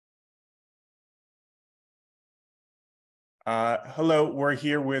Hello, we're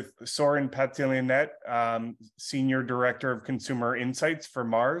here with Sorin Patilinet, Senior Director of Consumer Insights for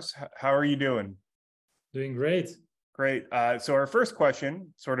Mars. How are you doing? Doing great. Great. So our first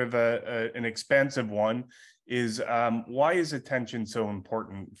question, sort of an expansive one, is why is attention so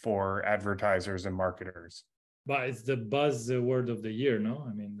important for advertisers and marketers? But it's the buzzword of the year, no?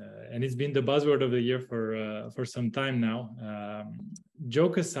 I mean, and it's been the buzzword of the year for some time now.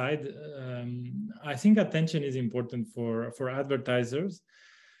 Joke aside, I think attention is important for advertisers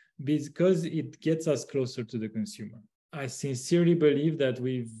because it gets us closer to the consumer. I sincerely believe that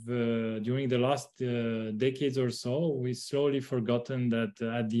we've, during the last decades or so, we've slowly forgotten that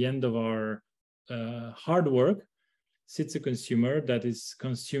at the end of our hard work sits a consumer that is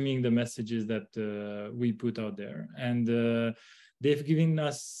consuming the messages that we put out there. And they've given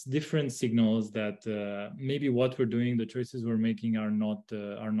us different signals that maybe what we're doing, the choices we're making are not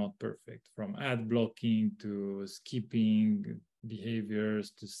perfect, from ad blocking to skipping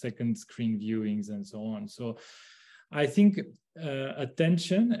behaviors to second screen viewings and so on. So I think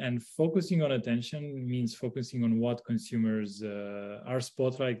attention and focusing on attention means focusing on what consumers are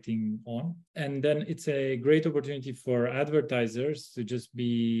spotlighting on. And then it's a great opportunity for advertisers to just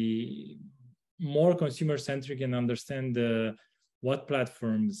be more consumer-centric and understand what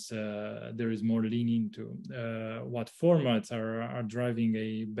platforms there is more lean into, what formats are driving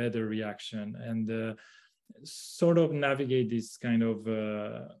a better reaction, and sort of navigate this kind of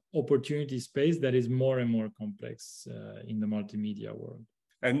opportunity space that is more and more complex in the multimedia world.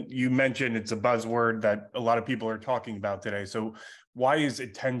 And you mentioned it's a buzzword that a lot of people are talking about today. So why is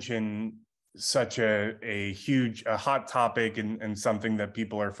attention such a huge, hot topic and something that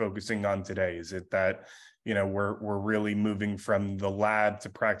people are focusing on today? Is it that, you know, we're really moving from the lab to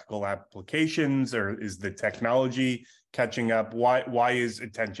practical applications, or is the technology catching up? Why is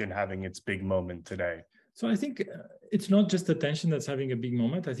attention having its big moment today? So I think it's not just attention that's having a big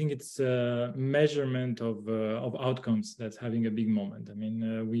moment. I think it's measurement of outcomes that's having a big moment. I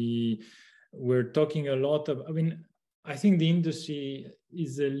mean, we're talking a lot of. I mean, I think the industry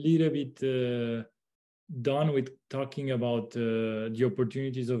is a little bit done with talking about the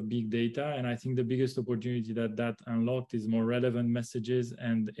opportunities of big data, and I think the biggest opportunity that unlocked is more relevant messages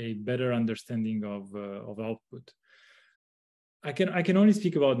and a better understanding of output. I can only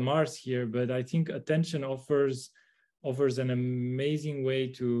speak about Mars here, but I think attention offers an amazing way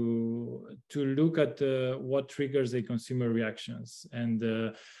to look at what triggers a consumer reactions. And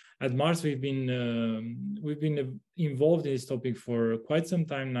at Mars, we've been involved in this topic for quite some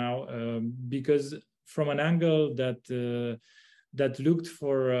time now, because from an angle that looked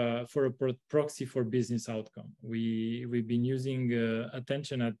for a proxy for business outcome, we've been using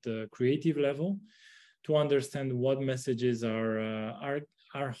attention at the creative level to understand what messages are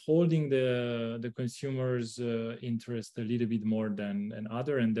holding the consumer's interest a little bit more than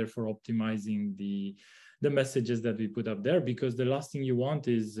other, and therefore optimizing the messages that we put up there. Because the last thing you want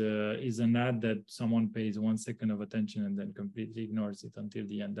is an ad that someone pays 1 second of attention and then completely ignores it until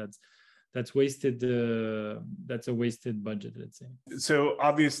the end. That's wasted. That's a wasted budget, let's say. So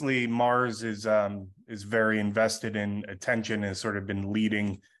obviously, Mars is very invested in attention, has sort of been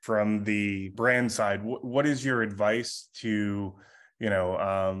leading from the brand side. What is your advice to, you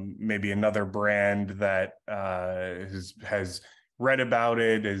know, maybe another brand that has read about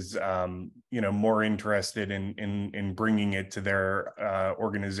it, is you know, more interested in bringing it to their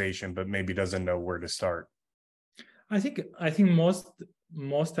organization, but maybe doesn't know where to start? I think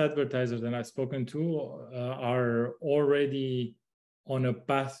most advertisers that I've spoken to are already on a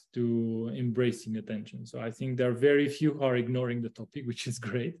path to embracing attention. So I think there are very few who are ignoring the topic, which is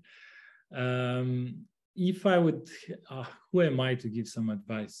great. If I would, who am I to give some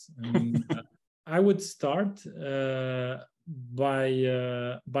advice? I mean, I would start by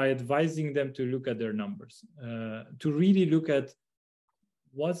advising them to look at their numbers, to really look at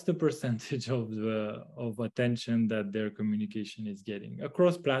what's the percentage of attention that their communication is getting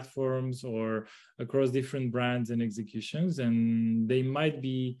across platforms or across different brands and executions. And they might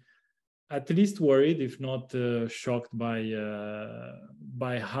be at least worried, if not shocked, by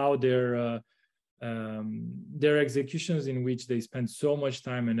how their executions, in which they spend so much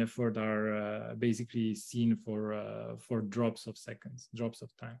time and effort, are basically seen for drops of seconds, drops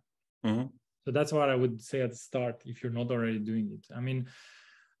of time. Mm-hmm. So that's what I would say at the start, if you're not already doing it. I mean,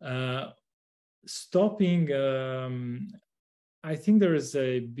 stopping, I think there is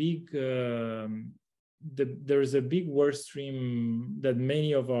a big work stream that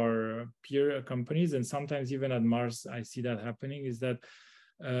many of our peer companies, and sometimes even at Mars, I see that happening, is that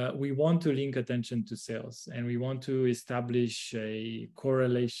we want to link attention to sales, and we want to establish a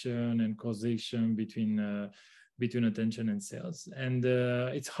correlation and causation between between attention and sales. And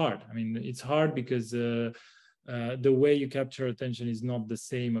it's hard. I mean, it's hard because the way you capture attention is not the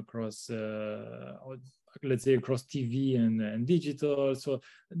same across, let's say, across TV and digital. So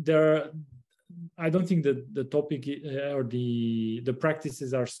I don't think that the topic or the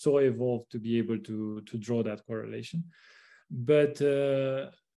practices are so evolved to be able to draw that correlation. But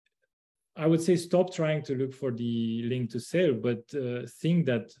I would say stop trying to look for the link to sale, but think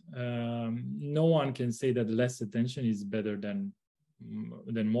that no one can say that less attention is better than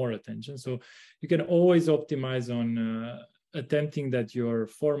more attention. So you can always optimize on attempting that your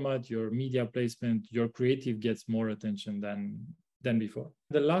format, your media placement, your creative gets more attention than before.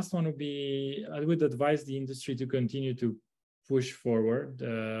 The last one would be, I would advise the industry to continue to push forward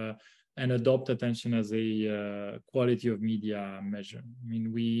and adopt attention as a quality of media measure. I mean,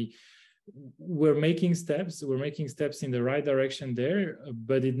 we're making steps in the right direction there,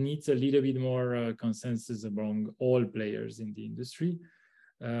 but it needs a little bit more consensus among all players in the industry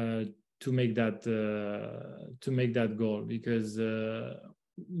to make that goal. Because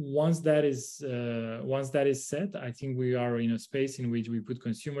once that is set, I think we are in a space in which we put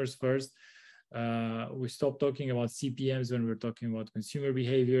consumers first. We stop talking about CPMs when we're talking about consumer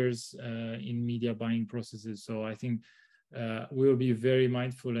behaviors in media buying processes. So I think we will be very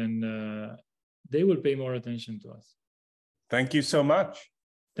mindful, and they will pay more attention to us. Thank you so much.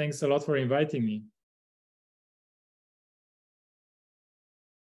 Thanks a lot for inviting me.